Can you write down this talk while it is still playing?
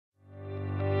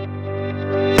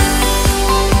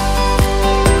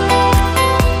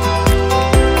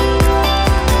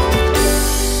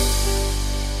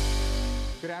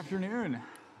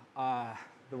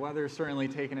certainly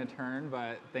taking a turn,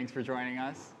 but thanks for joining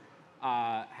us.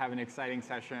 Have an exciting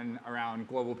session around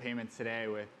global payments today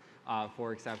with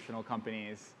 4 exceptional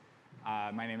companies.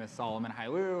 My name is Solomon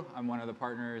Hailu. I'm one of the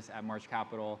partners at March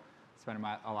Capital. Spend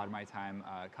a lot of my time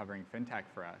covering fintech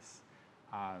for us.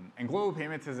 And global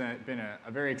payments has been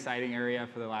a very exciting area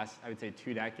for the last, I would say,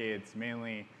 2 decades,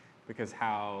 mainly because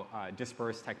how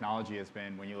dispersed technology has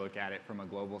been when you look at it from a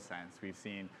global sense. We've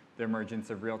seen the emergence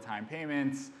of real-time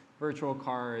payments, virtual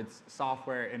cards,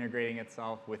 software integrating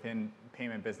itself within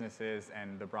payment businesses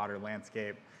and the broader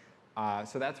landscape.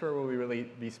 So that's where we'll really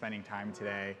be spending time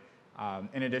today.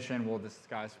 In addition, we'll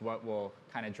discuss what will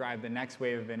kind of drive the next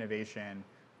wave of innovation,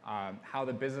 how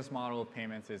the business model of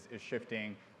payments is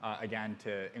shifting, again,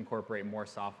 to incorporate more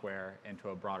software into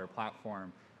a broader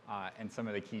platform, and some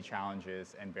of the key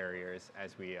challenges and barriers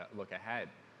as we look ahead.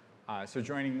 So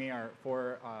joining me are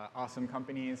 4 awesome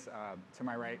companies. To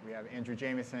my right, we have Andrew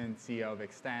Jamieson, CEO of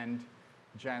Extend,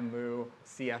 Jen Liu,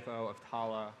 CFO of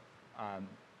Tala,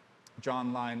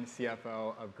 John Lund,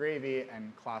 CFO of Gravy,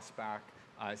 and Klaus Bach,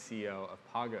 CEO of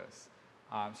Pagos.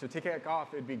 So to kick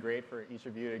off, it'd be great for each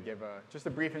of you to give just a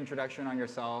brief introduction on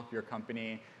yourself, your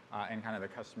company, and kind of the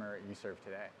customer you serve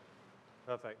today.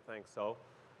 Perfect, thanks, Sol.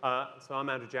 So I'm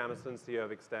Andrew Jamieson, CEO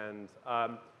of Extend.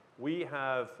 We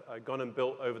have gone and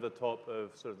built over the top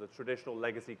of sort of the traditional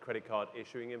legacy credit card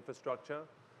issuing infrastructure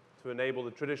to enable the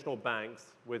traditional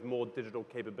banks with more digital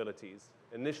capabilities.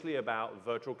 Initially about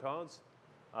virtual cards,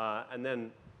 and then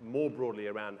more broadly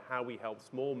around how we help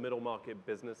small middle market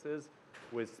businesses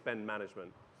with spend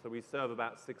management. So we serve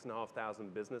about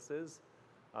 6,500 businesses,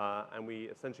 and we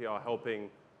essentially are helping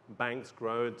banks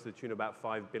grow to the tune of about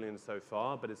 $5 billion so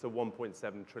far, but it's a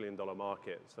 $1.7 trillion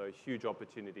market. So a huge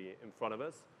opportunity in front of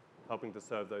us, helping to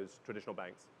serve those traditional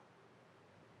banks.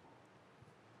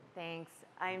 Thanks.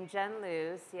 I'm Jen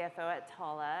Liu, CFO at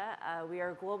Tala. We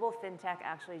are a global fintech,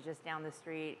 actually just down the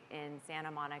street in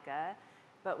Santa Monica,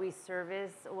 but we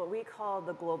service what we call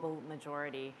the global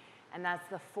majority, and that's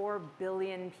the 4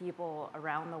 billion people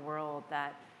around the world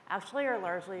that actually are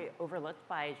largely overlooked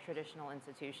by traditional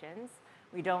institutions.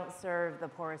 We don't serve the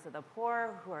poorest of the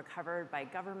poor who are covered by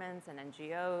governments and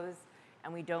NGOs,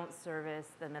 and we don't service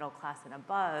the middle class and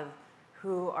above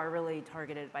who are really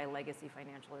targeted by legacy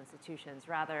financial institutions.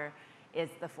 Rather,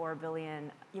 it's the 4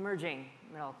 billion emerging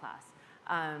middle class.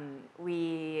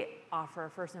 We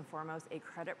offer, first and foremost, a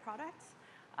credit product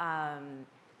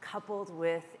coupled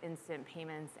with instant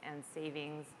payments and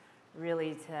savings,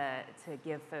 really to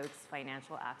give folks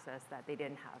financial access that they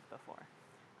didn't have before.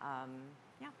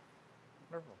 Yeah.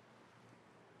 Wonderful.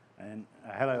 And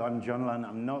hello, I'm John Lund.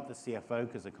 I'm not the CFO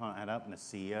because I can't add up, and a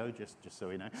CEO, just so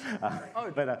you know.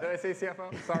 Did I say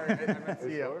CFO? Sorry, I meant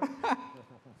CEO.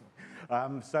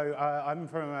 I'm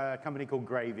from a company called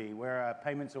Gravy. We're a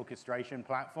payments orchestration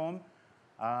platform.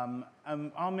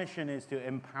 Our mission is to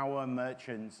empower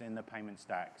merchants in the payment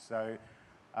stack. So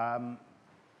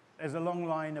there's a long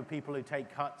line of people who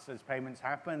take cuts as payments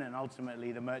happen, and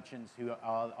ultimately the merchants who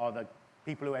are the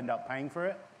people who end up paying for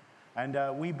it. And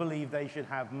we believe they should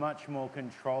have much more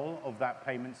control of that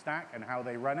payment stack and how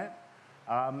they run it.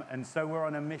 And so we're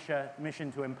on a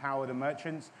mission to empower the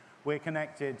merchants. We're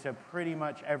connected to pretty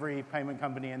much every payment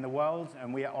company in the world,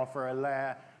 and we offer a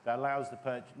layer that allows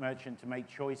the merchant to make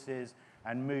choices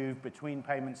and move between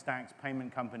payment stacks,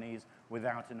 payment companies,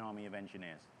 without an army of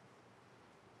engineers.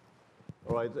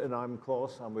 All right, and I'm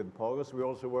Klaus. I'm with Pagos. We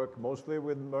also work mostly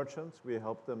with merchants. We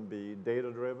help them be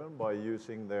data-driven by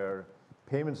using their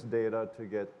payments data to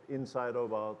get insight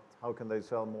about how can they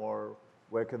sell more,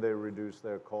 where can they reduce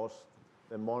their costs,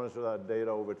 then monitor that data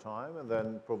over time, and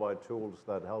then provide tools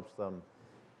that helps them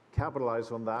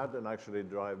capitalize on that and actually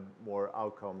drive more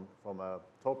outcome from a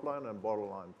top line and bottom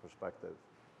line perspective.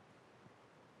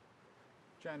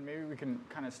 Jen, maybe we can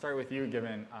kind of start with you,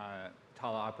 given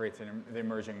Tala operates in the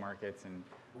emerging markets and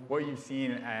what you've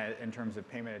seen in terms of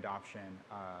payment adoption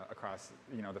across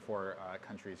the 4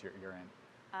 countries you're in.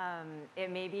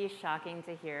 It may be shocking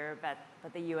to hear, but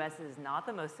the US is not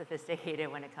the most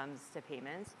sophisticated when it comes to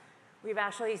payments. We've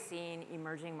actually seen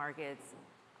emerging markets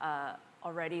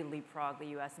already leapfrog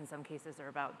the US. In some cases, they're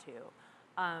about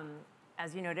to.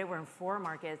 As you noted, we're in 4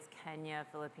 markets: Kenya,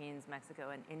 Philippines,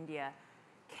 Mexico, and India.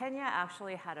 Kenya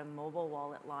actually had a mobile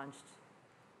wallet launched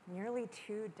nearly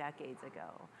 2 decades ago.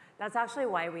 That's actually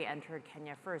why we entered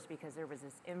Kenya first, because there was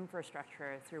this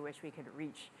infrastructure through which we could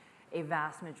reach a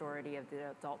vast majority of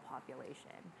the adult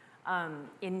population.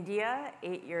 India,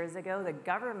 8 years ago, the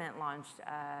government launched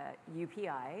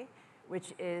UPI,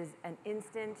 which is an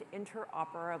instant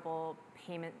interoperable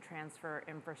payment transfer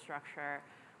infrastructure,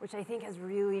 which I think has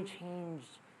really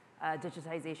changed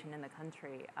digitization in the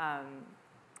country.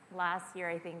 Last year,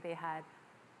 I think they had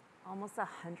almost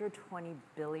 120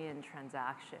 billion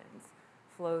transactions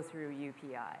flow through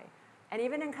UPI. And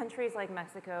even in countries like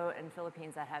Mexico and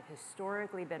Philippines that have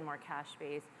historically been more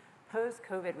cash-based,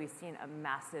 post-COVID, we've seen a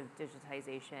massive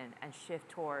digitization and shift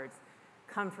towards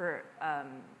comfort,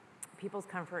 people's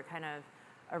comfort kind of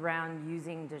around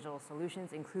using digital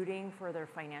solutions, including for their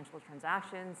financial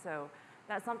transactions. So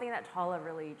that's something that Tala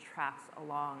really tracks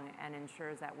along and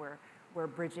ensures that we're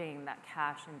bridging that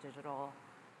cash and digital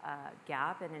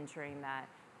gap and ensuring that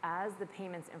as the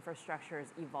payments infrastructure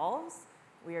evolves,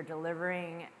 we are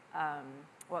delivering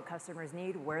what customers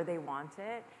need, where they want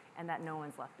it, and that no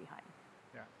one's left behind.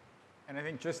 Yeah, and I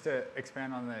think just to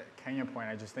expand on the Kenya point,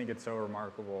 I just think it's so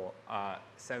remarkable.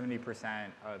 70%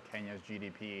 of Kenya's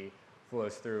GDP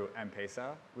flows through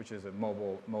M-Pesa, which is a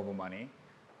mobile money,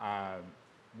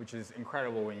 which is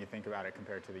incredible when you think about it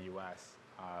compared to the U.S.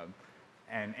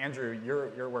 And Andrew,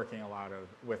 you're working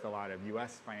with a lot of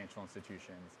U.S. financial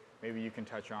institutions. Maybe you can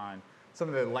touch on some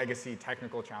of the legacy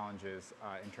technical challenges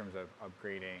in terms of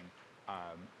upgrading,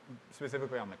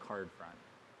 specifically on the card front.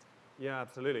 Yeah,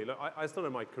 absolutely. Look, I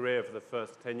started my career for the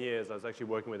first 10 years. I was actually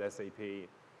working with SAP.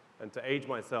 And to age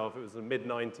myself, it was the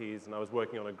mid-90s, and I was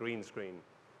working on a green screen.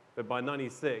 But by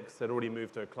 96, they'd already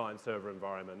moved to a client-server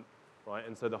environment, right?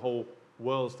 And so the whole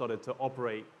world started to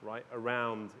operate, right,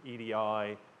 around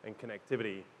EDI and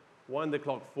connectivity. Wind the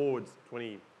clock forwards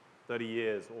 20, 30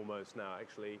 years almost now,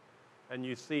 actually. And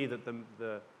you see that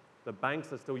the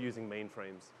banks are still using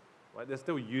mainframes, right? They're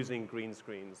still using green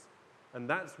screens. And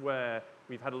that's where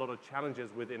we've had a lot of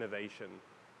challenges with innovation.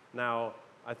 Now,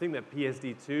 I think that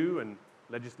PSD2 and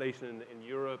legislation in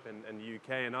Europe and the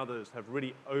UK and others have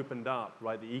really opened up,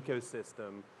 right, the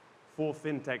ecosystem for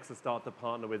fintechs to start to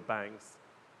partner with banks.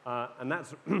 And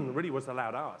that's really what's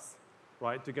allowed us,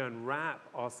 right, to go and wrap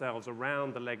ourselves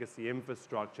around the legacy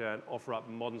infrastructure and offer up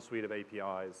a modern suite of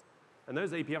APIs. And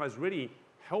those APIs really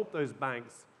help those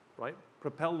banks, right,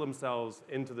 propel themselves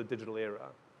into the digital era.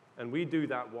 And we do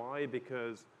that, why?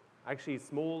 Because actually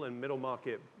small and middle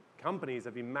market companies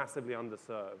have been massively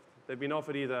underserved. They've been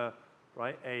offered either,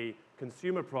 right, a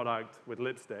consumer product with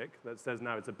lipstick that says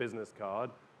now it's a business card,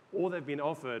 or they've been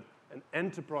offered an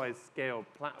enterprise scale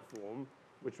platform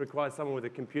which requires someone with a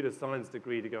computer science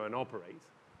degree to go and operate.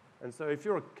 And so if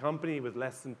you're a company with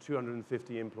less than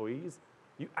 250 employees,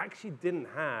 you actually didn't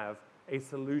have a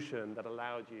solution that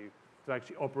allowed you to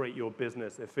actually operate your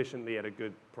business efficiently at a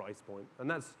good price point. And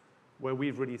that's where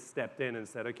we've really stepped in and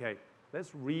said, okay,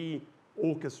 let's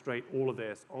orchestrate all of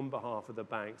this on behalf of the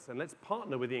banks, and let's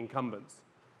partner with the incumbents.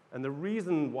 And the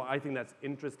reason why I think that's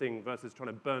interesting versus trying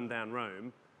to burn down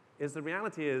Rome is the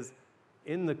reality is,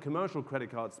 in the commercial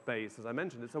credit card space, as I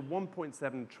mentioned, it's a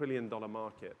 $1.7 trillion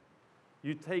market.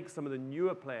 You take some of the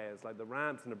newer players like the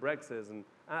Ramps and the Brexes, and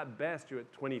at best, you're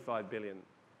at 25 billion.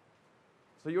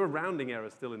 So you're a rounding error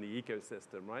still in the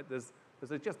ecosystem, right? There's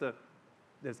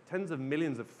tens of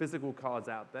millions of physical cards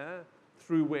out there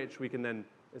through which we can then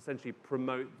essentially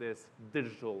promote this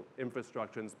digital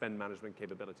infrastructure and spend management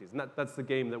capabilities. And that's the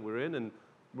game that we're in, and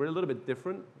we're a little bit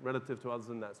different relative to others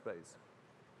in that space.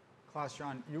 Klaus,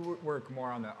 John, you work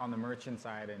more on the merchant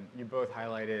side, and you both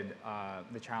highlighted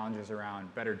the challenges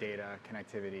around better data,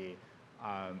 connectivity.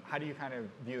 How do you kind of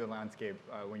view the landscape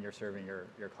when you're serving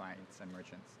your clients and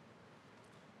merchants?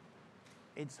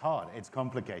 It's hard, it's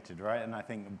complicated, right? And I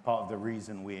think part of the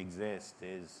reason we exist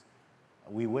is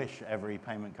we wish every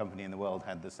payment company in the world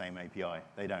had the same API.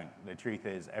 They don't. The truth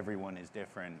is everyone is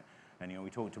different. And we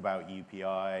talked about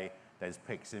UPI, there's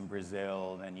PIX in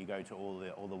Brazil, then you go to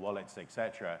all the wallets,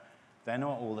 etc. They're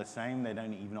not all the same. They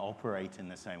don't even operate in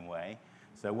the same way.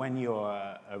 So when you're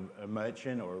a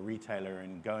merchant or a retailer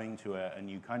and going to a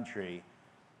new country,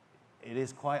 it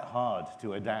is quite hard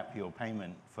to adapt your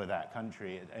payment for that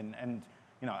country. And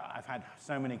I've had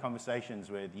so many conversations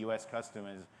with US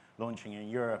customers launching in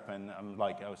Europe, and I'm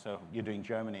like, oh, so you're doing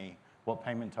Germany, what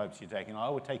payment types are you taking?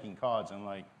 Oh, we're taking cards. I'm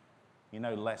like,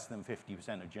 less than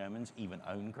 50% of Germans even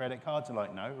own credit cards. I'm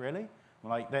like, no, really? I'm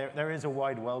like, there is a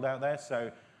wide world out there.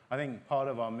 So I think part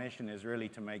of our mission is really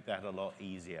to make that a lot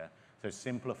easier. So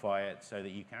simplify it so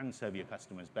that you can serve your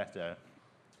customers better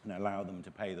and allow them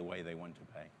to pay the way they want to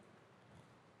pay.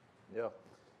 Yeah,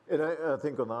 and I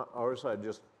think on our side,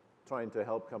 just trying to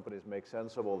help companies make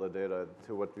sense of all the data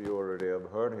to what we already have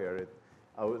heard here.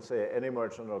 I would say any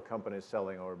merchant or company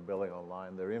selling or billing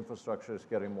online, their infrastructure is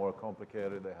getting more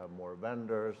complicated. They have more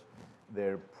vendors.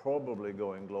 They're probably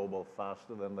going global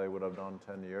faster than they would have done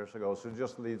 10 years ago. So it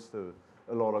just leads to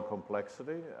a lot of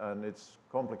complexity, and it's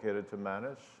complicated to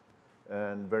manage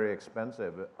and very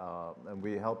expensive. And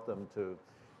we help them to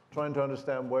trying to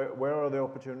understand where are the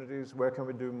opportunities, where can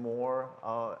we do more.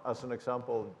 As an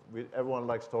example, everyone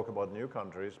likes to talk about new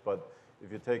countries, but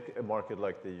if you take a market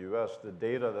like the US, the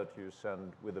data that you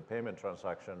send with a payment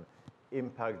transaction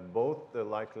impact both the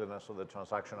likeliness of the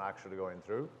transaction actually going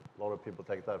through. A lot of people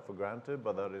take that for granted,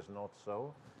 but that is not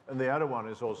so. And the other one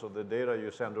is also the data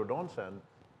you send or don't send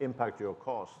impact your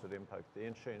cost. It impacts the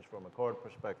exchange from a card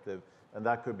perspective, and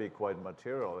that could be quite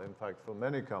material. In fact, for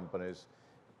many companies,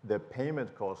 the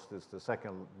payment cost is the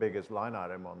second biggest line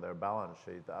item on their balance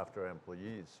sheet after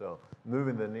employees. So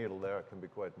moving the needle there can be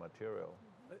quite material.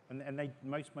 And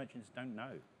most merchants don't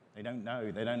know. They don't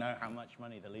know. They don't know how much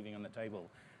money they're leaving on the table.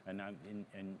 And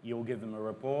you'll give them a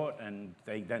report, and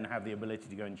they then have the ability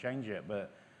to go and change it.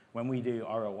 But when we do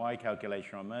ROI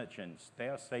calculation on merchants, they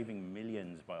are saving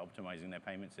millions by optimizing their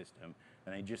payment system,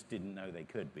 and they just didn't know they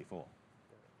could before.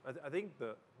 I think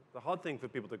the hard thing for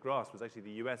people to grasp was actually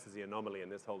the US is the anomaly in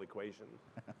this whole equation,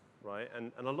 right?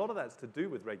 And a lot of that's to do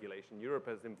with regulation. Europe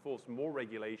has enforced more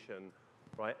regulation,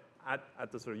 right,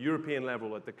 at the sort of European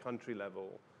level, at the country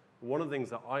level. One of the things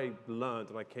that I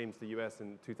learned when I came to the US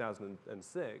in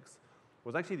 2006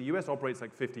 was actually the US operates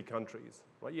like 50 countries,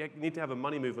 right? You need to have a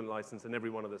money movement license in every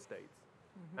one of the states.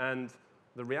 And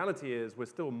the reality is we're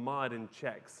still mired in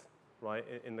checks, right,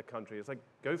 in the country. It's like,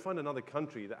 go find another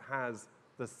country that has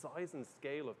the size and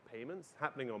scale of payments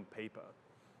happening on paper.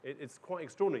 It's quite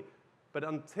extraordinary. But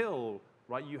until,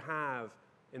 right, you have,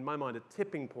 in my mind, a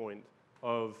tipping point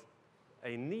of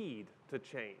a need to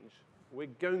change, we're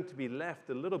going to be left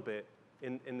a little bit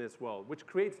in this world, which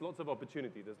creates lots of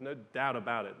opportunity. There's no doubt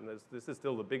about it. And this is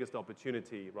still the biggest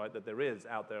opportunity, right, that there is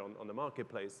out there on the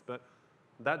marketplace. But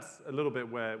that's a little bit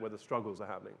where the struggles are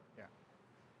happening. Yeah.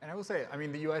 And I will say, I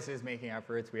mean, the US is making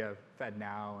efforts. We have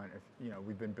FedNow, and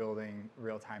we've been building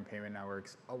real-time payment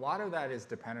networks. A lot of that is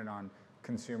dependent on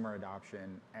consumer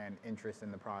adoption and interest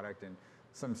in the product, and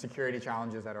some security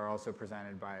challenges that are also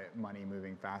presented by money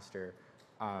moving faster.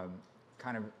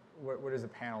 Kind of, what is the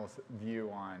panel's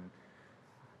view on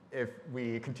if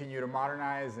we continue to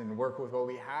modernize and work with what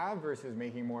we have versus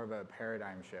making more of a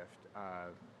paradigm shift?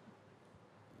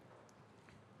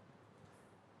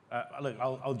 Look,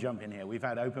 I'll jump in here. We've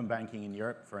had open banking in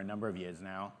Europe for a number of years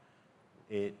now.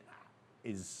 It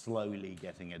is slowly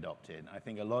getting adopted. I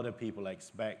think a lot of people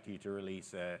expect you to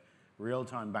release a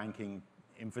real-time banking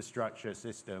infrastructure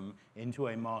system into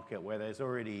a market where there's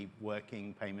already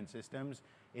working payment systems.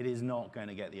 It is not going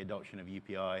to get the adoption of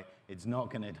UPI. It's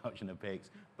not going to adoption of PIX,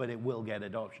 but it will get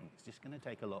adoption. It's just going to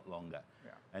take a lot longer.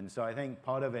 Yeah. And so I think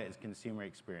part of it is consumer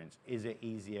experience. Is it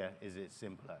easier? Is it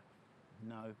simpler?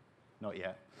 No, not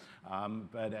yet.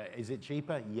 But is it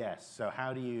cheaper? Yes. So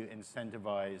how do you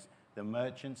incentivize the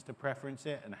merchants to preference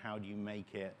it, and how do you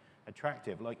make it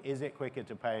attractive? Like, is it quicker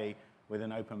to pay with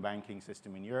an open banking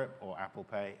system in Europe or Apple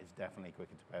Pay? It's definitely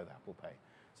quicker to pay with Apple Pay.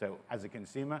 So as a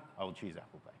consumer, I will choose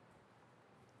Apple Pay.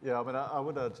 Yeah, I mean, I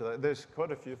would add to that. There's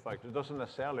quite a few factors. It doesn't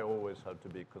necessarily always have to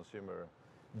be consumer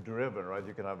driven, right?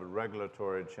 You can have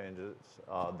regulatory changes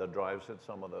that drives it.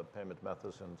 Some of the payment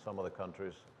methods in some of the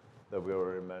countries that we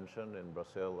already mentioned, in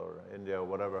Brazil or India or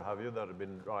whatever have you, that have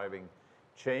been driving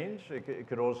change. It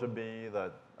could also be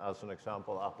that, as an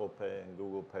example, Apple Pay and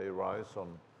Google Pay rise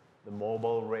on the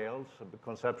mobile rails.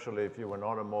 Conceptually, if you were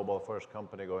not a mobile-first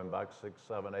company going back 6,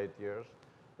 7, 8 years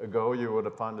ago, you would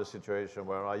have found a situation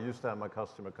where I used to have my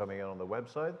customer coming in on the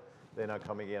website. They're now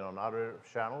coming in on other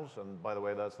channels. And by the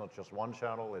way, that's not just one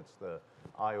channel. It's the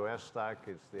iOS stack.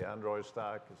 It's the Android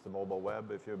stack. It's the mobile web,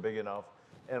 if you're big enough.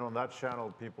 And on that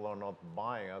channel, people are not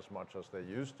buying as much as they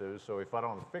used to. So if I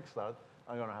don't fix that,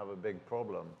 I'm going to have a big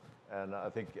problem. And I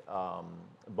think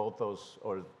both those,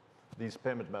 or these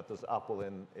payment methods, Apple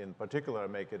in particular,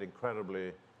 make it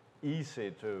incredibly easy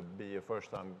to be a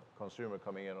first-time consumer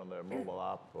coming in on their mobile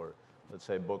app, or let's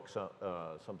say book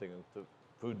something to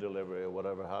food delivery or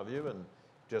whatever have you, and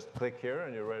just click here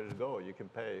and you're ready to go. You can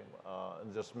pay,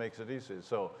 and just makes it easy.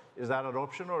 So is that an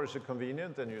option, or is it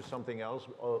convenient and use something else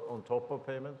on top of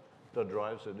payment that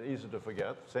drives it? Easy to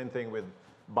forget. Same thing with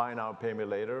buy now, pay me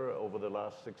later over the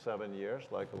last 6, 7 years.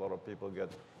 Like, a lot of people get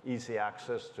easy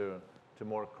access to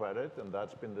more credit, and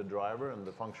that's been the driver and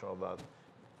the function of that.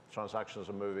 Transactions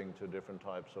are moving to different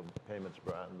types of payments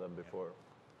brand than before.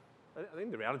 I think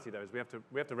the reality, though, is we have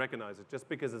to recognize that just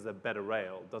because there's a better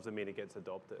rail doesn't mean it gets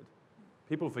adopted.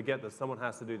 People forget that someone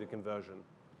has to do the conversion,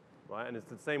 right? And it's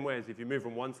the same way as if you move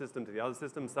from one system to the other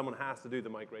system, someone has to do the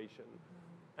migration.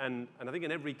 And I think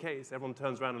in every case, everyone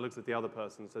turns around and looks at the other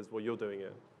person and says, well, you're doing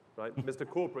it, right? Mr.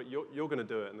 Corporate, you're going to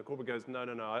do it. And the corporate goes,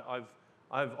 no,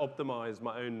 I've optimized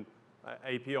my own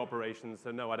AP operations,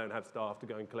 so no, I don't have staff to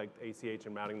go and collect ACH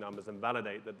and routing numbers and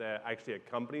validate that they're actually a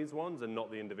company's ones and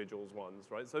not the individual's ones,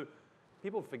 right? So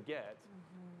people forget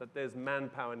that there's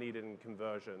manpower needed in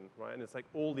conversion, right? And it's like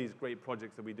all these great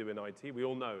projects that we do in IT, we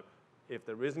all know if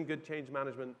there isn't good change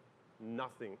management,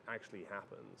 nothing actually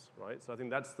happens, right? So I think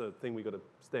that's the thing we got to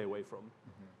stay away from.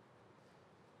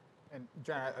 And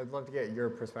John, I'd love to get your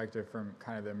perspective from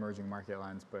kind of the emerging market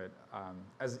lens, but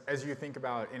as you think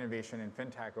about innovation in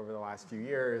fintech over the last few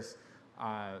years,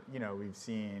 we've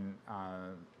seen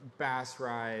BaaS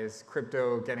rise,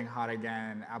 crypto getting hot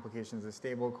again, applications of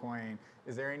stablecoin.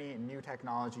 Is there any new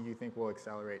technology you think will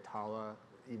accelerate Tala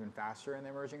even faster in the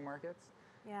emerging markets?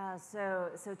 Yeah, so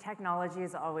technology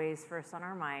is always first on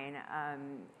our mind.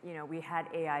 We had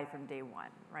AI from day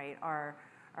one, right?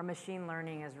 Our machine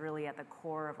learning is really at the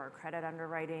core of our credit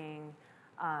underwriting,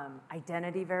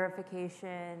 identity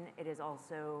verification. It is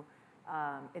also,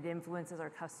 it influences our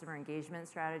customer engagement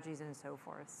strategies and so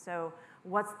forth. So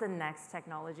what's the next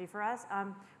technology for us?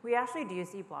 We actually do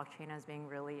see blockchain as being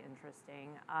really interesting.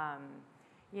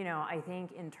 I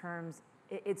think in terms,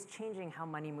 it's changing how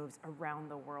money moves around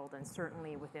the world and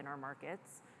certainly within our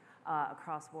markets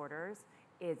across borders.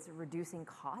 It's reducing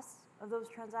costs of those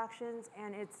transactions,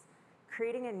 and it's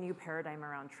creating a new paradigm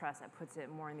around trust that puts it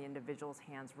more in the individual's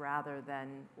hands rather than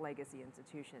legacy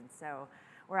institutions. So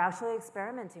we're actually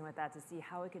experimenting with that to see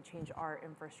how it could change our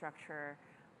infrastructure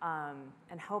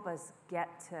and help us get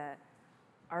to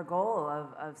our goal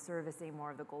of servicing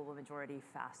more of the global majority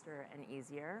faster and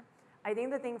easier. I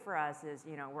think the thing for us is,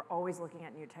 we're always looking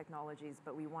at new technologies,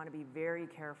 but we want to be very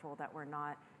careful that we're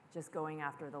not just going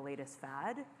after the latest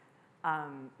fad.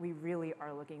 We really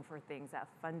are looking for things that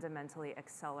fundamentally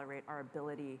accelerate our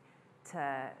ability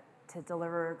to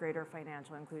deliver greater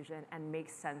financial inclusion and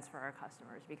make sense for our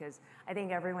customers. Because I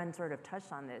think everyone sort of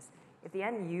touched on this. If the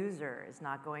end user is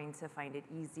not going to find it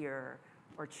easier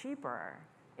or cheaper,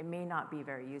 it may not be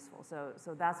very useful.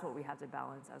 So that's what we have to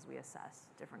balance as we assess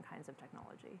different kinds of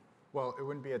technology. Well, it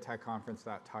wouldn't be a tech conference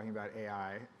without talking about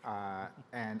AI.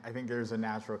 And I think there's a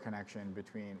natural connection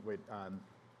between what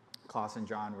Klaus and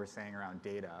John were saying around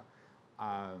data.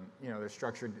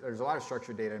 There's a lot of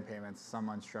structured data in payments, some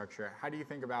unstructured. How do you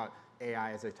think about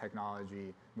AI as a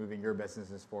technology moving your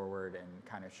businesses forward and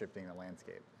kind of shifting the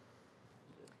landscape?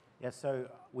 Yeah, so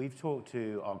we've talked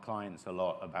to our clients a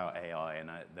lot about AI and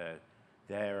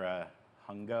their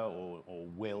hunger or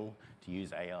will to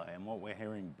use AI. And what we're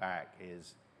hearing back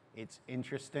is it's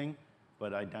interesting,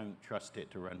 but I don't trust it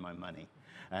to run my money.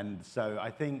 And so I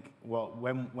think,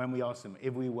 when we ask them,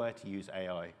 if we were to use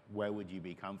AI, where would you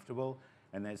be comfortable?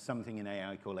 And there's something in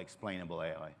AI called explainable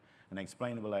AI. And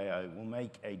explainable AI will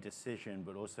make a decision,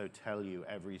 but also tell you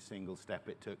every single step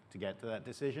it took to get to that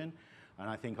decision. And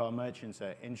I think our merchants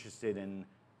are interested in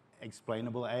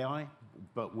explainable AI,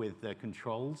 but with the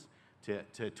controls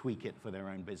to tweak it for their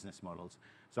own business models.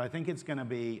 So I think it's going to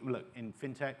be, look, in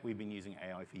fintech, we've been using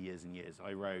AI for years and years.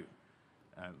 I wrote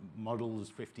models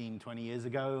 15, 20 years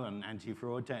ago on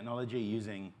anti-fraud technology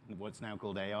using what's now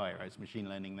called AI, right? It's machine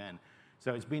learning then.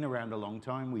 So it's been around a long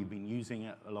time. We've been using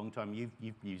it a long time.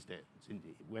 You've used it,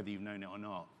 whether you've known it or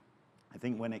not. I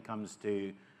think when it comes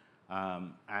to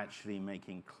actually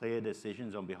making clear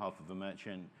decisions on behalf of a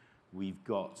merchant, we've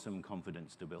got some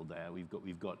confidence to build there.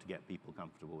 We've got to get people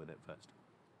comfortable with it first.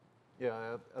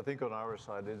 Yeah, I think on our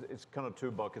side, it's kind of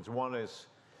two buckets. One is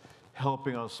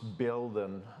helping us build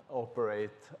and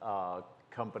operate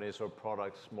companies or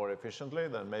products more efficiently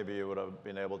than maybe you would have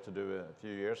been able to do a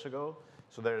few years ago.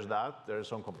 So there's that. There's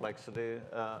some complexity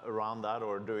around that,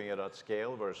 or doing it at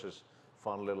scale versus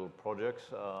fun little projects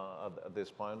at this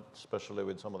point, especially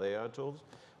with some of the AI tools.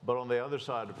 But on the other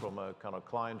side, from a kind of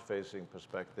client-facing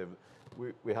perspective,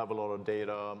 we have a lot of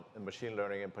data, and machine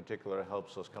learning in particular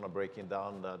helps us kind of breaking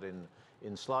down that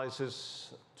in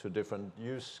slices to different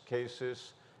use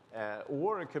cases.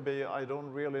 Or it could be, I don't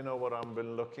really know what I've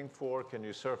been looking for. Can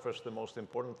you surface the most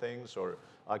important things? Or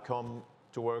I come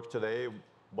to work today,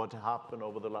 what happened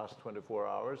over the last 24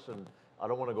 hours? And I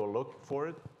don't want to go look for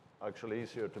it. Actually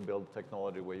easier to build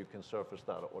technology where you can surface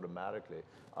that automatically.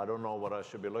 I don't know what I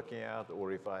should be looking at,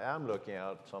 or if I am looking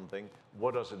at something,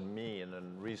 what does it mean?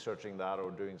 And researching that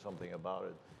or doing something about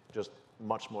it, just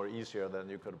much more easier than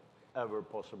you could ever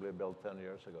possibly build 10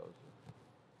 years ago.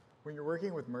 When you're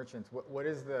working with merchants, what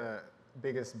is the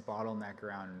biggest bottleneck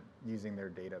around using their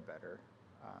data better?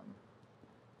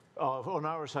 On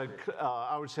our side,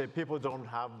 I would say people don't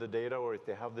have the data, or if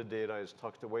they have the data, it's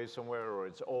tucked away somewhere, or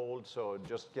it's old, so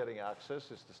just getting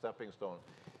access is the stepping stone.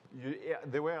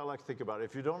 The way I like to think about it,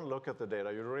 if you don't look at the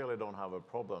data, you really don't have a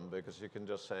problem, because you can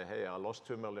just say, hey, I lost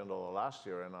 $2 million last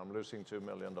year, and I'm losing $2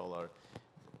 million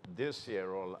this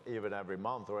year or even every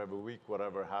month or every week,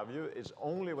 whatever have you. It's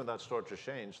only when that starts to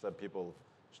change that people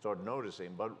start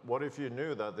noticing. But what if you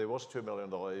knew that there was $2 million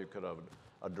you could have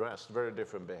addressed, very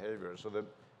different behaviors? So the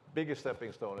biggest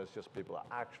stepping stone is just people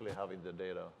actually having the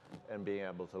data and being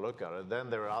able to look at it. Then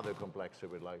there are other complexity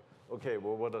with like, okay,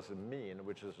 well, what does it mean?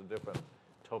 Which is a different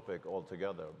topic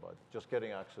altogether. But just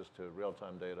getting access to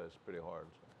real-time data is pretty hard.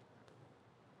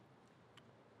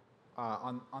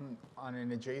 On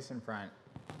an adjacent front,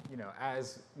 you know,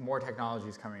 as more technology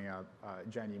is coming up,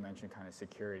 Jen, you mentioned kind of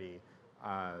security.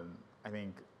 I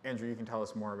think, Andrew, you can tell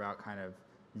us more about kind of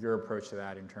your approach to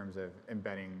that in terms of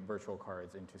embedding virtual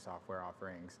cards into software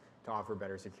offerings to offer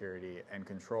better security and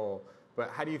control. But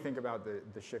how do you think about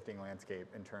the shifting landscape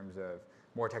in terms of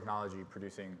more technology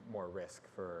producing more risk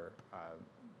for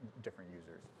different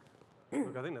users?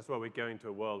 Look, I think that's why we're going to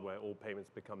a world where all payments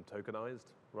become tokenized,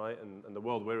 right? And the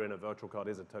world we're in, a virtual card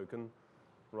is a token,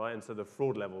 right? And so the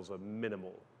fraud levels are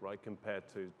minimal, right, compared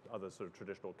to other sort of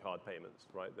traditional card payments,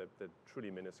 right? They're truly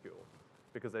minuscule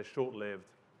because they're short-lived,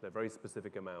 they're very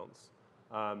specific amounts.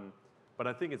 But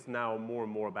I think it's now more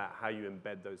and more about how you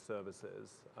embed those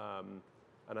services.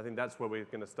 And I think that's where we're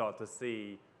going to start to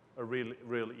see a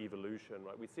real evolution,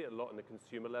 right? We see it a lot in the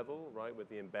consumer level, right, with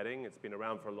the embedding. It's been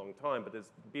around for a long time, but this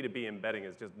B2B embedding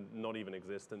is just not even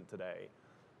existent today.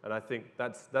 And I think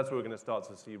that's where we're going to start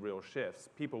to see real shifts.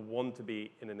 People want to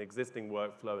be in an existing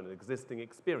workflow, an existing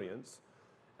experience,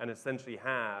 and essentially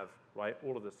have, right,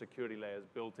 all of the security layers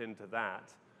built into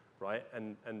that, right,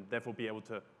 and therefore be able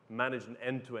to manage an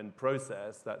end-to-end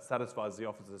process that satisfies the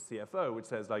office of the CFO, which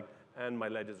says, like, and my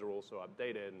ledgers are also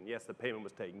updated, and yes, the payment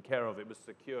was taken care of, it was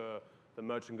secure, the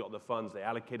merchant got the funds, they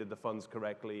allocated the funds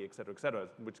correctly, et cetera,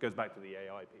 which goes back to the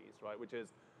AI piece, right, which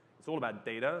is, it's all about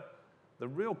data. The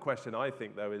real question, I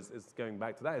think, though, is going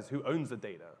back to that, is who owns the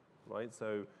data, right?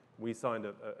 So we signed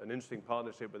an interesting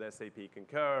partnership with SAP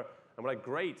Concur, and we're like,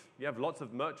 great, you have lots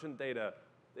of merchant data,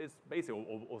 it's basically,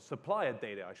 or supplier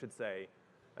data, I should say,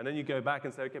 and then you go back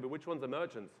and say, okay, but which one's the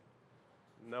merchants?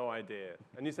 No idea.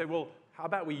 And you say, well, how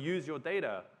about we use your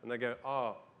data? And they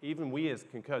go, even we as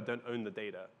Concur don't own the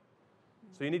data.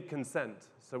 So you need consent.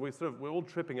 So we're all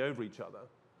tripping over each other,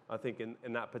 I think,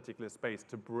 in that particular space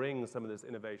to bring some of this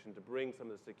innovation, to bring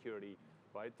some of the security,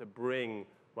 right? To bring,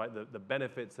 right, the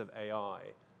benefits of AI.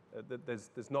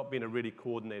 There's not been a really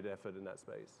coordinated effort in that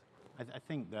space. I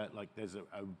think that like there's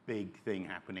a big thing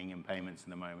happening in payments in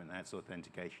the moment, and that's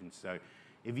authentication. So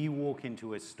if you walk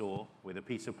into a store with a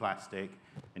piece of plastic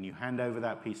and you hand over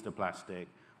that piece of plastic,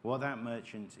 what that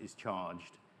merchant is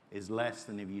charged is less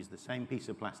than if you use the same piece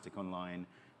of plastic online,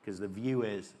 because the view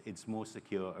is it's more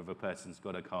secure if a person's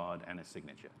got a card and a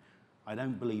signature. I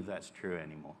don't believe that's true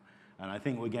anymore. And I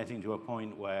think we're getting to a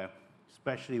point where,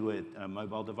 especially with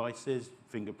mobile devices,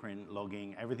 fingerprint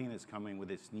logging, everything that's coming with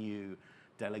this new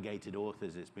delegated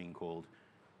authors, it's being called,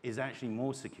 is actually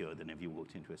more secure than if you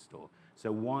walked into a store.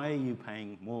 So why are you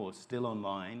paying more still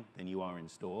online than you are in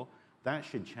store? That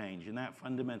should change, and that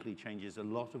fundamentally changes a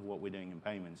lot of what we're doing in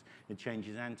payments. It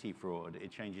changes anti-fraud,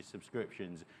 it changes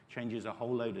subscriptions, changes a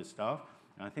whole load of stuff,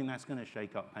 and I think that's going to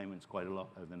shake up payments quite a lot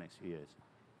over the next few years.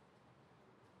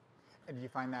 And do you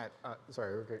find that,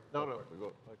 sorry, okay. No, we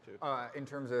go back to in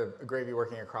terms of Gravy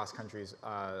working across countries,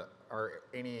 are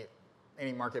any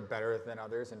market better than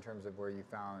others in terms of where you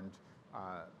found?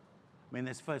 I mean,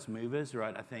 there's first movers,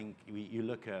 right? I think you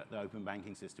look at the open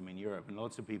banking system in Europe, and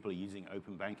lots of people are using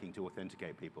open banking to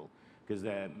authenticate people because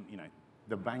they're, you know,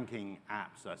 the banking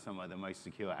apps are some of the most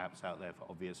secure apps out there for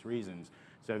obvious reasons.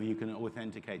 So if you can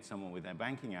authenticate someone with their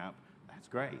banking app, that's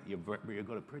great. You've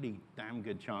got a pretty damn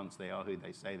good chance they are who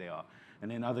they say they are.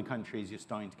 And in other countries, you're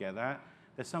starting to get that.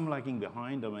 There's some lagging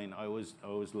behind. I mean, I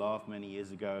always laugh many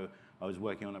years ago. I was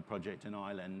working on a project in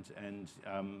Ireland, and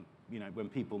you know, when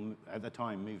people at the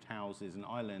time moved houses in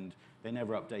Ireland, they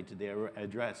never updated their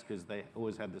address because they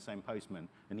always had the same postman,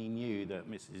 and he knew that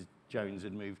Mrs. Jones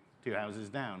had moved 2 houses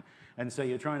down. And so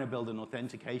you're trying to build an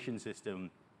authentication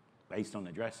system based on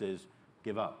addresses.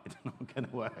 Give up. It's not going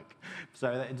to work.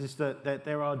 So just that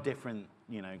there are different,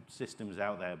 you know, systems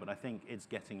out there, but I think it's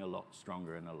getting a lot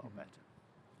stronger and a lot better.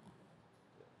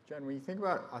 Jen, when you think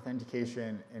about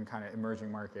authentication in kind of emerging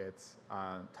markets,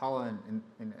 Tala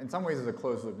in some ways is a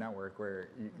closed-loop network where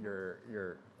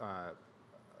you're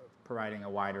providing a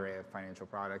wide array of financial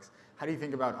products. How do you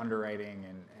think about underwriting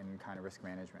and kind of risk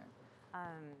management?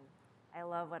 I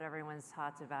love what everyone's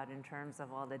talked about in terms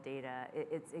of all the data.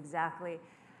 It's exactly,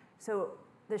 so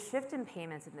the shift in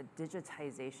payments and the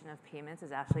digitization of payments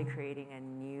is actually creating a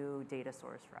new data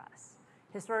source for us.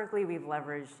 Historically, we've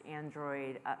leveraged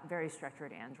Android, very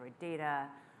structured Android data,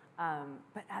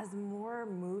 but as more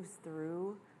moves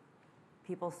through,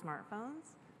 people's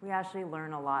smartphones, we actually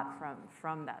learn a lot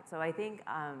from that. So I think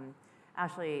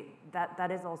actually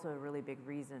that is also a really big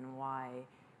reason why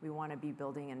we want to be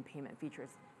building in payment features.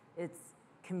 It's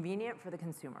convenient for the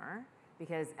consumer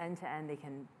because end-to-end they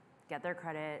can get their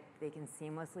credit, they can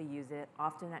seamlessly use it,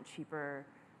 often at cheaper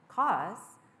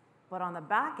costs, but on the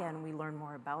back end, we learn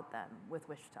more about them with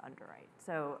which to underwrite.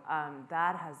 So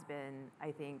that has been,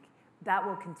 I think, that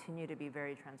will continue to be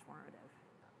very transformative.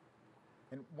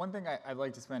 And one thing I'd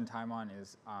like to spend time on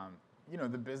is,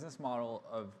 the business model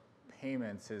of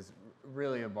payments has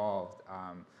really evolved.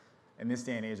 In this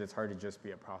day and age, it's hard to just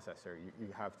be a processor. You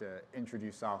have to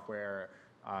introduce software.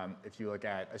 If you look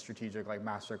at a strategic like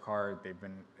MasterCard, they've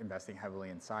been investing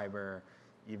heavily in cyber.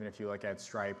 Even if you look at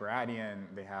Stripe or Adyen,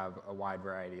 they have a wide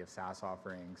variety of SaaS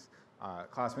offerings.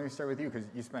 Klaus, maybe start with you because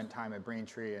you spent time at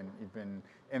Braintree and you've been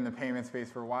in the payment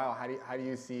space for a while. How do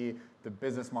you see the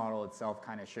business model itself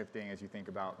kind of shifting as you think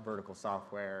about vertical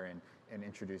software and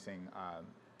introducing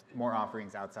more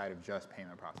offerings outside of just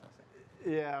payment processing?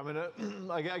 Yeah, I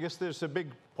mean, I guess there's a big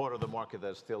part of the market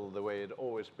that's still the way it's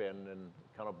always been, and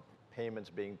kind of payments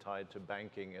being tied to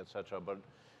banking, et cetera. But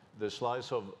the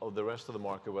slice of the rest of the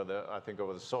market, where I think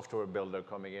of the software builder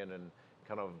coming in and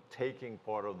kind of taking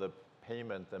part of the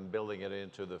payment and building it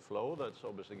into the flow, that's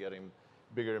obviously getting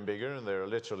bigger and bigger. And there are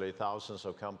literally thousands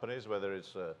of companies, whether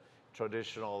it's a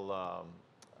traditional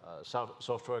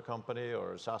software company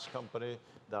or a SaaS company,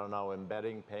 that are now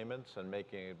embedding payments and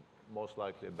making it most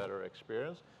likely a better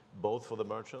experience, both for the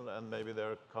merchant and maybe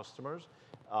their customers.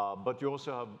 But you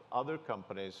also have other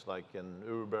companies like in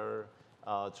Uber.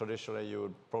 Traditionally, you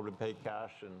would probably pay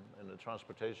cash in the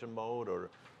transportation mode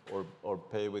or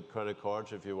pay with credit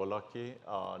cards if you were lucky.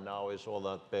 Now is all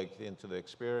that baked into the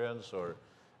experience, or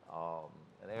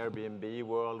an Airbnb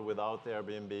world without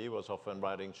Airbnb was often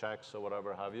writing checks or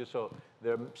whatever have you. So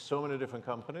there are so many different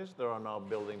companies that are now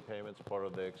building payments part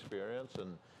of the experience,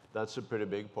 and that's a pretty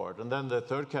big part. And then the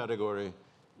third category,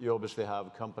 you obviously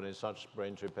have companies such as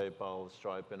Braintree, PayPal,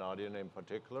 Stripe, and Adyen in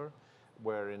particular,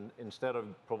 where instead of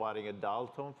providing a dial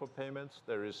tone for payments,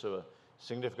 there is a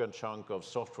significant chunk of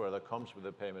software that comes with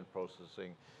the payment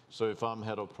processing. So if I'm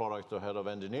head of product or head of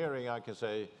engineering, I can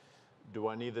say, do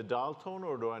I need a dial tone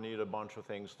or do I need a bunch of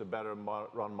things to better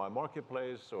run my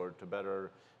marketplace, or to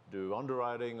better do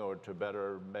underwriting, or to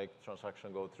better make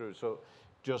transaction go through? So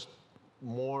just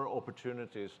more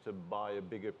opportunities to buy a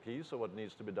bigger piece of what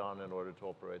needs to be done in order to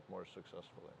operate more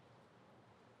successfully.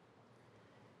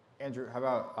 Andrew, how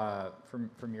about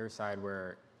from your side,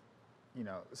 where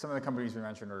some of the companies we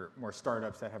mentioned are more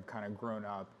startups that have kind of grown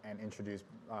up and introduced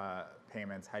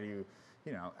payments. How do you,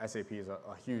 SAP is a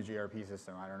huge ERP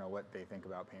system. I don't know what they think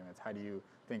about payments. How do you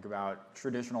think about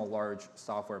traditional large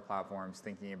software platforms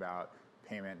thinking about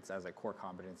payments as a core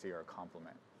competency or a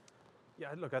complement? Yeah,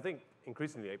 look, I think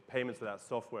increasingly payments without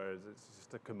software is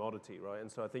just a commodity, right?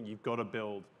 And so I think you've got to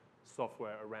build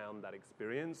software around that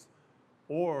experience.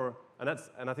 And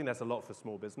I think that's a lot for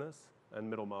small business and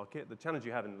middle market. The challenge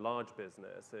you have in large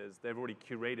business is they've already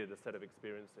curated a set of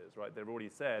experiences, right? They've already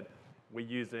said, we're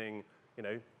using,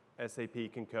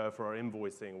 SAP Concur for our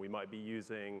invoicing. We might be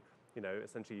using,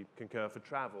 essentially Concur for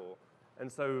travel.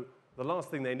 And so the last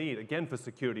thing they need, again, for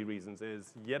security reasons,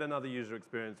 is yet another user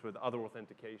experience with other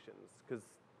authentications, because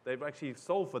they've actually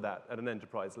solved for that at an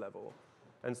enterprise level.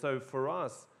 And so for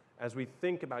us, as we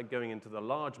think about going into the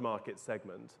large market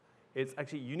segment, it's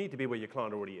actually, you need to be where your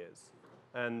client already is.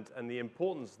 And the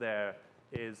importance there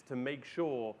is to make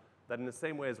sure that in the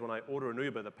same way as when I order an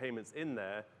Uber, the payment's in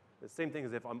there, the same thing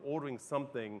as if I'm ordering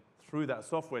something through that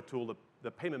software tool,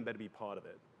 the payment better be part of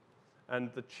it.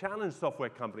 And the challenge software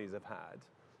companies have had,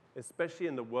 especially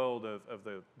in the world of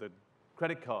the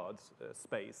credit cards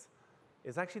space,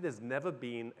 is actually there's never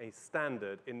been a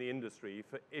standard in the industry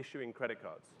for issuing credit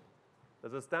cards.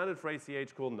 There's a standard for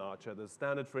ACH called Nacha. There's a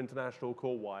standard for international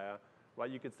called Wire. Right?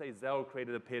 You could say Zelle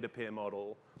created a peer-to-peer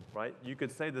model. Right? You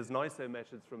could say there's NISO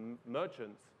methods from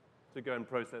merchants to go and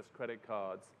process credit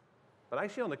cards. But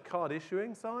actually on the card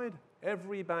issuing side,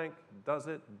 every bank does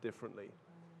it differently.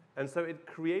 And so it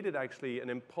created actually an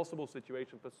impossible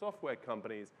situation for software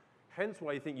companies, hence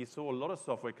why you think you saw a lot of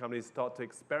software companies start to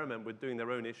experiment with doing their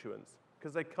own issuance,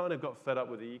 because they kind of got fed up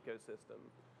with the ecosystem.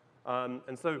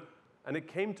 And it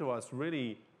came to us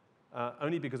really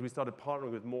only because we started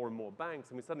partnering with more and more banks,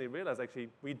 and we suddenly realized actually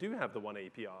we do have the one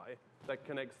API that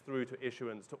connects through to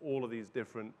issuance to all of these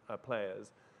different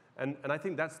players. And I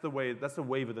think that's the wave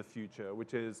of the future,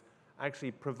 which is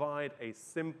actually provide a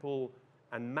simple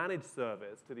and managed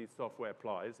service to these software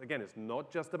applies. Again, it's not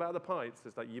just about the pipes.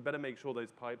 It's like you better make sure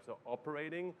those pipes are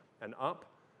operating and up,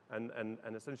 and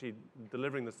essentially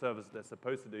delivering the service they're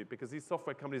supposed to do, because these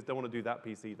software companies don't want to do that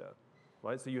piece either,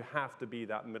 right? So you have to be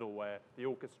that middleware. The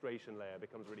orchestration layer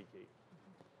becomes really key.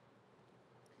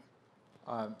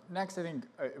 Next, I think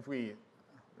if we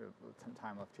have some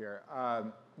time left here,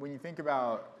 when you think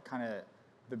about kind of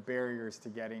the barriers to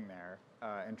getting there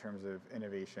in terms of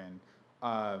innovation,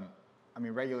 I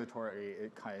mean, regulatory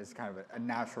is kind of a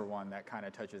natural one that kind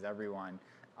of touches everyone.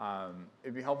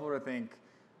 It'd be helpful to think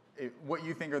what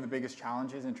you think are the biggest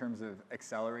challenges in terms of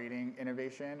accelerating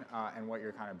innovation and what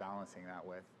you're kind of balancing that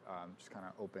with. Just kind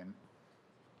of open.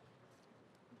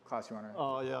 Klaus, you want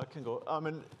to? Yeah, I can go. I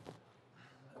mean,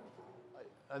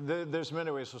 there's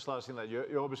many ways of slicing that.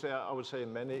 You obviously, I would say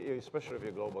in many, especially if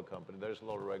you're a global company, there's a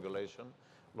lot of regulation,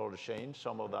 a lot of change.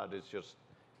 Some of that is just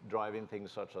driving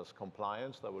things such as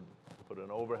compliance that would put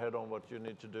an overhead on what you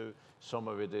need to do. Some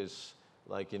of it is,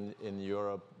 like in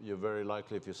Europe, you're very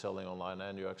likely, if you're selling online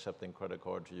and you're accepting credit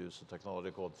card, to use a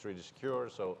technology called 3D Secure.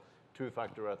 So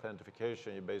two-factor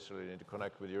authentication, you basically need to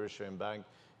connect with your issuing bank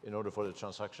in order for the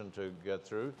transaction to get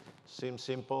through. Seems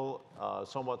simple,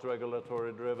 somewhat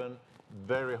regulatory driven,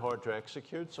 very hard to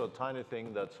execute. So a tiny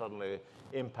thing that suddenly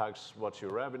impacts what's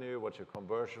your revenue, what's your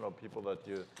conversion of people that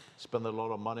you spend a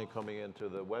lot of money coming into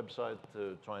the website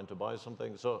trying to buy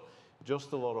something. So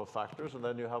just a lot of factors. And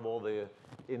then you have all the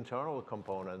internal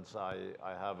components. I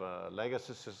have a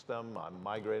legacy system. I'm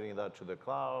migrating that to the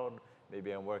cloud.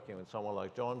 Maybe I'm working with someone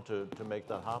like John to make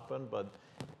that happen. But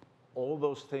all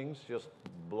those things just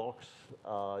blocks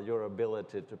your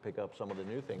ability to pick up some of the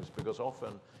new things, because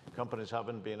often companies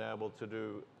haven't been able to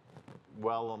do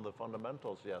well on the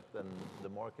fundamentals yet, and the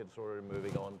market's already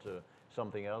moving on to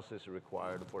something else is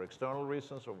required for external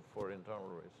reasons or for internal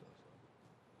reasons.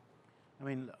 I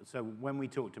mean, so when we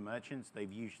talk to merchants,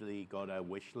 they've usually got a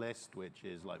wish list, which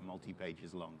is like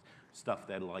multi-pages long, stuff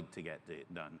they'd like to get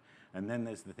done. And then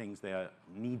there's the things they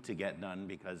need to get done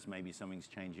because maybe something's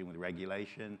changing with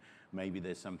regulation, maybe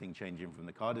there's something changing from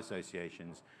the card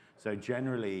associations. So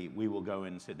generally, we will go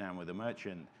and sit down with a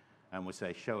merchant and we'll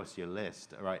say, show us your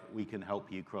list, all right? We can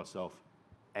help you cross off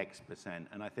X%.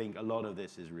 And I think a lot of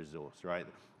this is resource, right?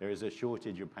 There is a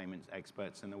shortage of payments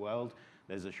experts in the world.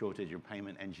 There's a shortage of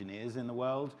payment engineers in the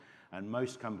world. And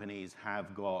most companies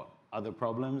have got other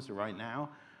problems right now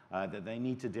that they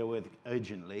need to deal with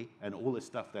urgently. And all the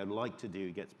stuff they'd like to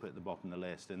do gets put at the bottom of the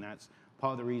list. And that's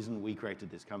part of the reason we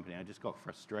created this company. I just got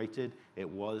frustrated. It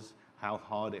was how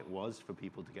hard it was for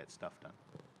people to get stuff done.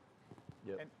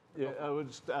 Yeah, I would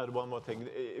just add one more thing.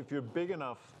 If you're big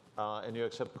enough and you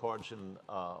accept cards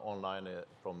online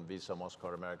from Visa,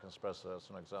 MasterCard, American Express, as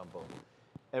an example,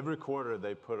 every quarter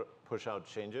they push out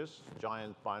changes,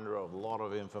 giant binder of a lot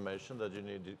of information that you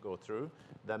need to go through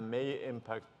that may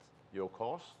impact your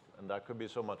cost, and that could be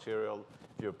so material.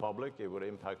 If you're public, it would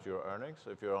impact your earnings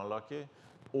if you're unlucky.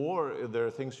 Or if there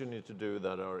are things you need to do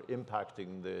that are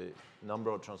impacting the number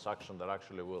of transactions that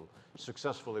actually will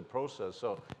successfully process.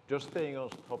 So just staying on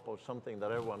top of something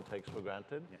that everyone takes for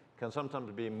granted can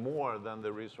sometimes be more than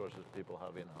the resources people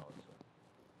have in-house.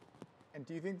 And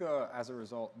do you think, as a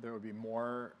result, there would be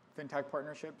more fintech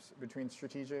partnerships between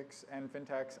strategics and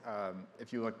fintechs?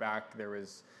 If you look back, there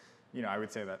was, I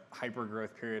would say that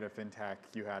hypergrowth period of fintech,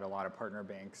 you had a lot of partner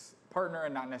banks partner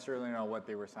and not necessarily know what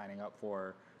they were signing up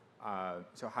for.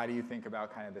 So how do you think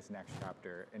about kind of this next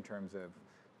chapter in terms of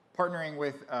partnering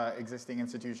with existing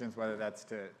institutions, whether that's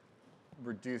to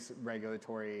reduce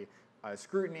regulatory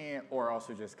scrutiny or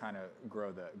also just kind of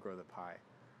grow the pie?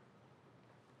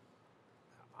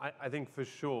 I think for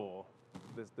sure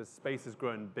the space has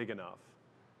grown big enough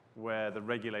where the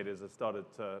regulators have started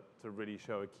to really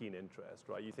show a keen interest,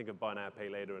 right? You think of buy now, pay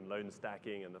later and loan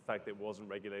stacking and the fact that it wasn't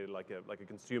regulated like a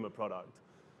consumer product,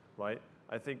 right?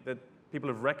 I think that people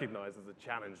have recognized there's a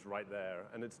challenge right there,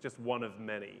 and it's just one of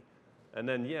many. And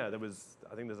then,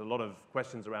 I think there's a lot of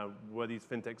questions around were these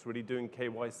fintechs really doing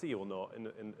KYC or not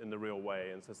in the real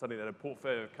way? And so suddenly they had a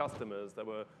portfolio of customers that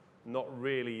were not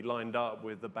really lined up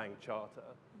with the bank charter.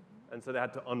 And so they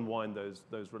had to unwind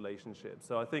those relationships.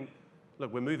 So I think,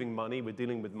 look, we're moving money, we're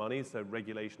dealing with money, so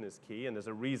regulation is key. And there's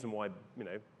a reason why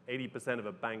 80% of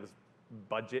a bank's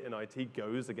budget in IT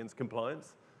goes against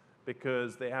compliance,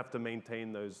 because they have to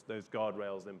maintain those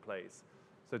guardrails in place.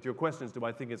 So to your questions, do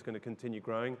I think it's going to continue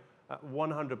growing?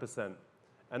 100%.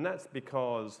 And that's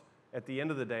because at the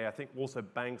end of the day, I think also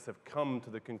banks have come to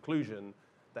the conclusion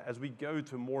that as we go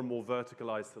to more and more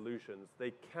verticalized solutions,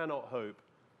 they cannot hope,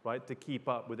 right, to keep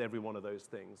up with every one of those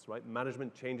things, right?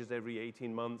 Management changes every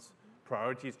 18 months,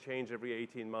 priorities change every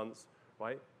 18 months,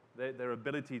 right? Their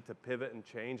ability to pivot and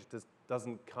change just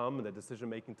doesn't come, and their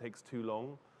decision-making takes too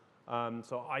long.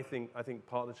 So I think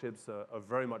partnerships are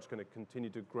very much going to continue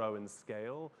to grow and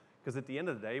scale, because at the end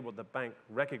of the day, what the bank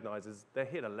recognizes, they're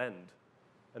here to lend.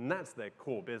 And that's their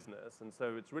core business. And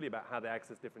so it's really about how they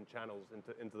access different channels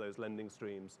into those lending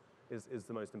streams is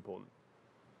the most important.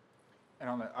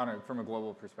 And from a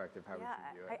global perspective, how would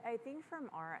you view it? I think from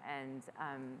our end,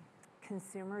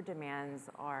 consumer demands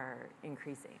are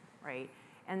increasing, right?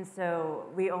 And so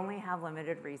we only have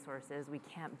limited resources. We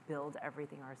can't build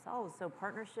everything ourselves. So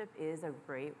partnership is a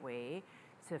great way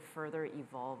to further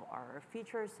evolve our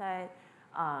feature set.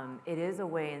 It is a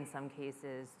way in some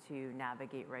cases to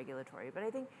navigate regulatory, but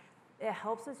I think it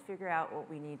helps us figure out what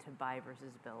we need to buy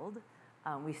versus build.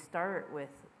 We start with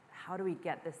how do we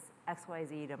get this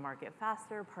XYZ to market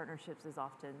faster? Partnerships is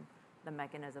often the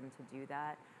mechanism to do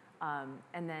that.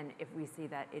 And then if we see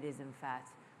that it is in fact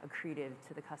accretive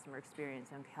to the customer experience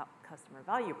and customer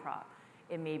value prop,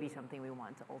 it may be something we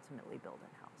want to ultimately build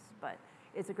in-house. But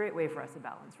it's a great way for us to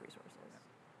balance resources.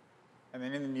 And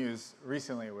then in the news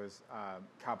recently was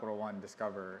Capital One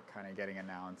Discover kind of getting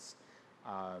announced.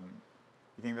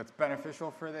 You think that's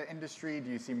beneficial for the industry? Do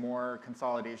you see more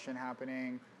consolidation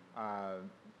happening?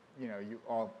 You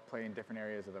all play in different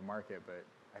areas of the market, but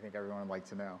I think everyone would like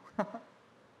to know.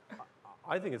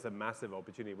 I think it's a massive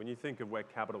opportunity. When you think of where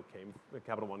Capital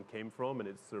One came from and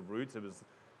its sort of roots, it was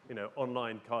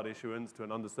online card issuance to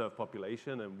an underserved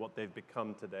population, and what they've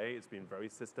become today, it's been very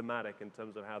systematic in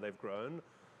terms of how they've grown.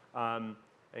 And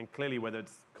clearly, whether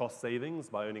it's cost savings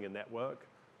by owning a network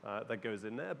that goes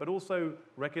in there, but also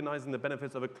recognizing the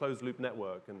benefits of a closed-loop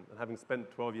network. And having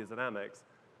spent 12 years at Amex,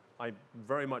 I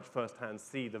very much firsthand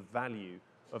see the value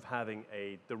of having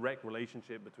a direct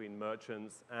relationship between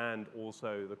merchants and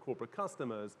also the corporate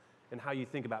customers, and how you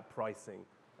think about pricing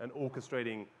and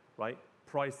orchestrating, right,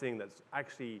 pricing that's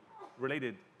actually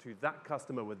related to that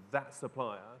customer with that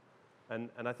supplier. And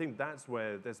I think that's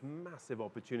where there's massive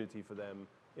opportunity for them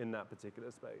in that particular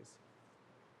space.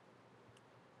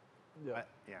 Yeah,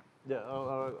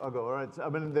 I'll go. All right. I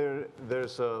mean,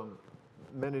 there's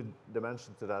many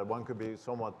dimensions to that. One could be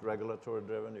somewhat regulatory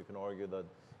driven. You can argue that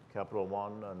Capital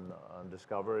One and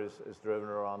Discover is driven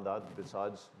around that,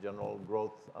 besides general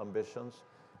growth ambitions.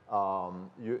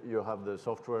 You have the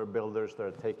software builders that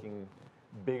are taking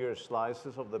bigger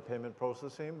slices of the payment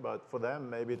processing, but for them,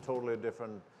 maybe totally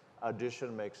different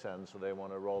addition makes sense, so they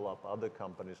want to roll up other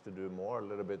companies to do more. A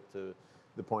little bit to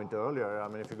the point earlier, I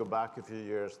mean, if you go back a few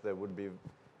years, there would be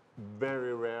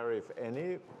very rare, if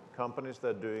any, companies that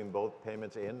are doing both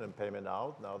payments in and payment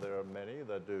out. Now there are many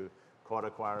that do card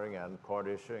acquiring and card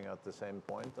issuing at the same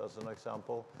point, as an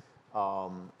example.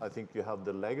 I think you have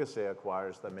the legacy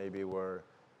acquirers that maybe were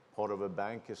part of a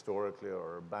bank historically,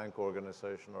 or a bank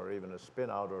organization, or even a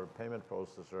spin-out or a payment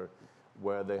processor,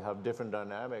 where they have different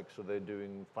dynamics. So they're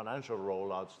doing financial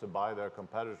rollouts to buy their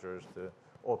competitors to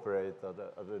operate at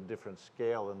a different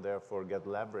scale, and therefore get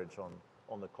leverage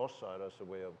on the cost side as a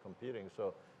way of competing.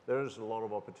 So there's a lot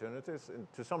of opportunities, and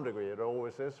to some degree it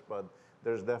always is, but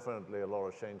there's definitely a lot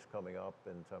of change coming up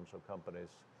in terms of companies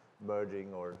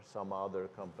merging, or some other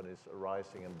companies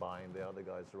arising and buying the other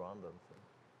guys around them. So.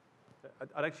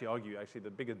 I'd actually argue, the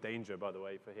bigger danger, by the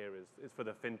way, for here is for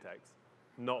the fintechs,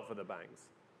 not for the banks,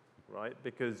 right?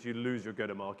 Because you lose your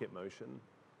go-to-market motion,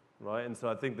 right? And so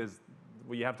I think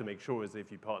what you have to make sure is,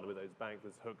 if you partner with those banks,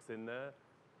 there's hooks in there,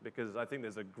 because I think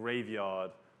there's a graveyard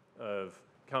of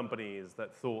companies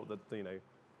that thought that,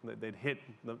 they'd hit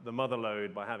the mother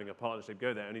lode by having a partnership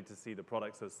go there, only to see the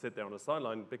products that sit there on the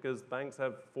sideline, because banks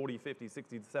have 40, 50,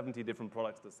 60, 70 different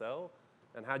products to sell.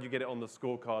 And how do you get it on the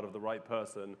scorecard of the right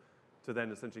person to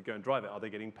then essentially go and drive it? Are they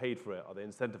getting paid for it? Are they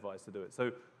incentivized to do it?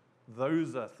 So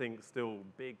those are, I think, still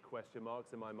big question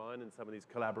marks in my mind in some of these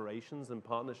collaborations and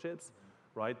partnerships,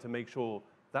 right? To make sure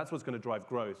that's what's going to drive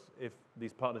growth, if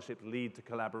these partnerships lead to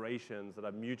collaborations that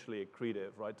are mutually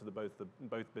accretive, right, to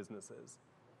both businesses.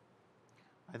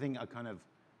 I think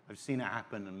I've seen it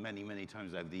happen many, many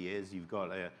times over the years. You've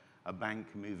got a bank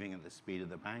moving at the speed of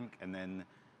the bank, and then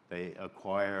they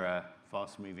acquire a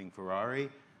fast-moving Ferrari,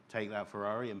 take that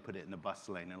Ferrari and put it in the bus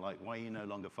lane, and like, why are you no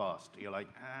longer fast? You're like,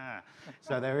 ah.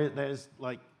 So there's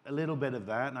like a little bit of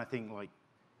that, and I think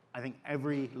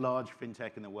every large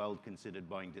fintech in the world considered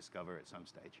buying Discover at some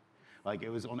stage. Like, it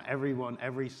was on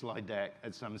every slide deck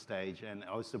at some stage, and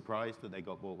I was surprised that they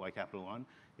got bought by Capital One.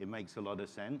 It makes a lot of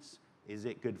sense. Is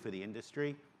it good for the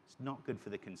industry? It's not good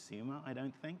for the consumer, I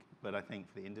don't think, but I think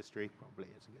for the industry,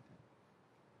 probably it's a good thing.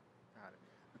 Got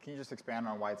it. Can you just expand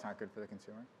on why it's not good for the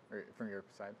consumer, or from your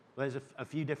side? Well, there's a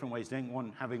few different ways. Having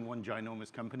one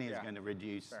ginormous company is going to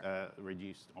reduce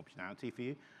optionality for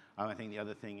you. I think the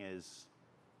other thing is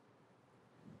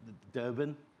the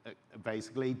Durbin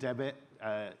basically, debit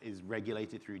is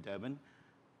regulated through Durbin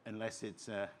unless it's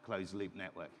a closed loop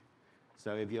network.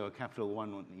 So if you're a Capital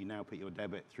One, you now put your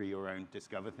debit through your own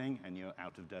Discover thing, and you're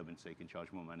out of Durbin, so you can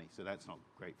charge more money. So that's not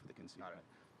great for the consumer.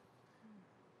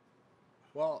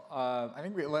 Well, I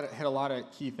think we hit a lot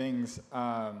of key things.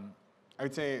 I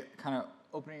would say kind of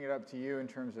opening it up to you in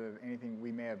terms of anything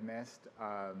we may have missed,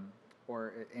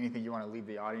 or anything you want to leave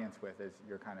the audience with as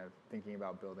you're kind of thinking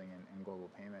about building in global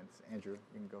payments. Andrew,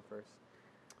 you can go first.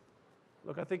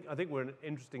 Look, I think we're in an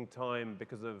interesting time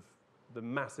because of the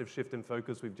massive shift in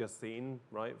focus we've just seen,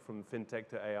 right, from fintech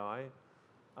to AI.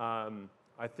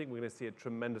 I think we're going to see a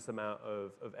tremendous amount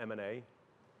of M&A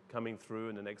coming through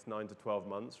in the next 9 to 12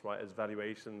 months, right, as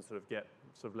valuations sort of get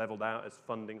sort of leveled out, as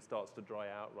funding starts to dry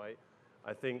out, right?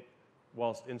 I think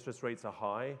whilst interest rates are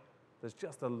high, there's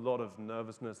just a lot of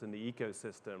nervousness in the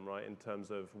ecosystem, right, in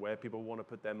terms of where people want to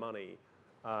put their money.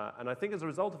 And I think as a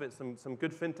result of it, some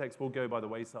good fintechs will go by the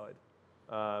wayside.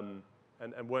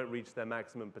 And won't reach their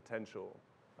maximum potential.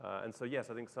 And so, yes,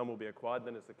 I think some will be acquired.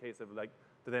 Then it's a case of, like,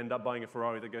 do they end up buying a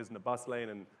Ferrari that goes in the bus lane?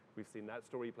 And we've seen that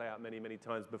story play out many, many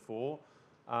times before.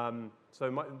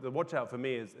 So the watch out for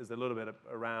me is a little bit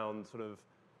around sort of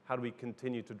how do we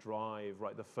continue to drive,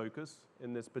 right, the focus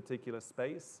in this particular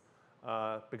space?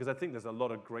 Because I think there's a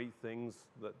lot of great things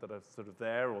that are sort of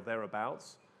there or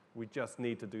thereabouts. We just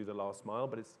need to do the last mile,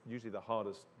 but it's usually the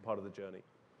hardest part of the journey.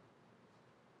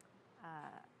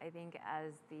 I think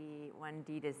as the one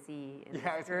D2C in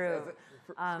Yeah, this group,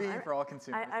 speaking for all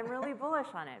consumers. I'm really bullish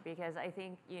on it because I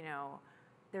think,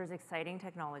 there's exciting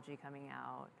technology coming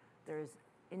out. There's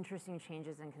interesting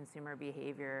changes in consumer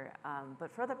behavior,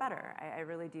 but for the better. I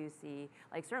really do see,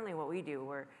 like, certainly what we do,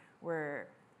 we're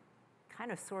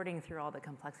kind of sorting through all the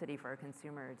complexity for a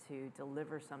consumer to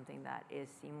deliver something that is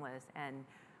seamless, and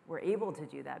we're able to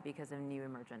do that because of new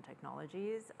emergent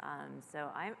technologies. So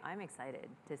I'm excited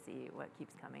to see what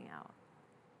keeps coming out.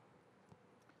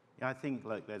 Yeah, I think,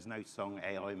 like, there's no song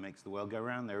AI makes the world go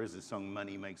round. There is a song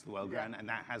money makes the world go round, and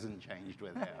that hasn't changed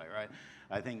with AI, right?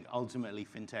 I think ultimately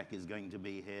fintech is going to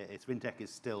be here. Fintech is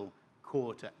still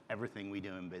core to everything we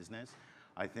do in business.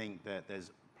 I think that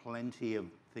there's plenty of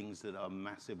things that are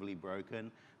massively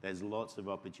broken. There's lots of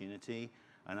opportunity.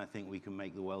 And I think we can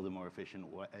make the world a more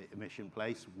efficient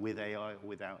place with AI or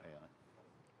without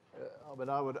AI. But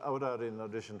I would add, in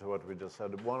addition to what we just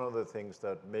said, one of the things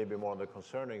that may be more on the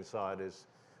concerning side is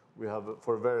we have,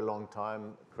 for a very long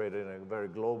time, created a very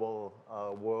global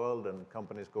world, and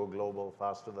companies go global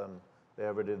faster than they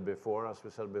ever did before, as we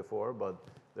said before. But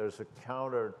there's a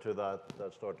counter to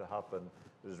that starts to happen.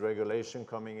 There's regulation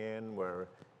coming in where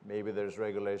maybe there's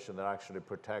regulation that actually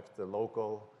protect the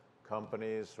local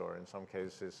companies, or in some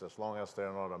cases, as long as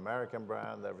they're not American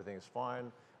brand, everything's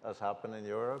fine, as happened in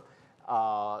Europe.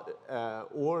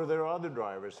 Or there are other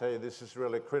drivers. Hey, this is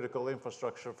really critical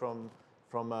infrastructure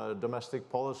from a domestic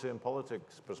policy and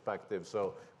politics perspective.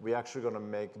 So we're actually going to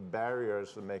make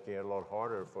barriers and making it a lot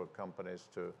harder for companies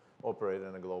to operate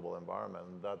in a global environment.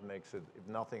 And that makes it, if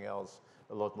nothing else,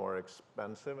 a lot more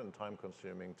expensive and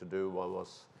time-consuming to do what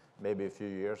was maybe a few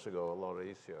years ago a lot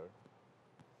easier.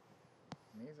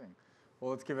 Amazing. Well,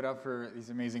 let's give it up for these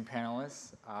amazing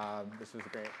panelists. This was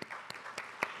great.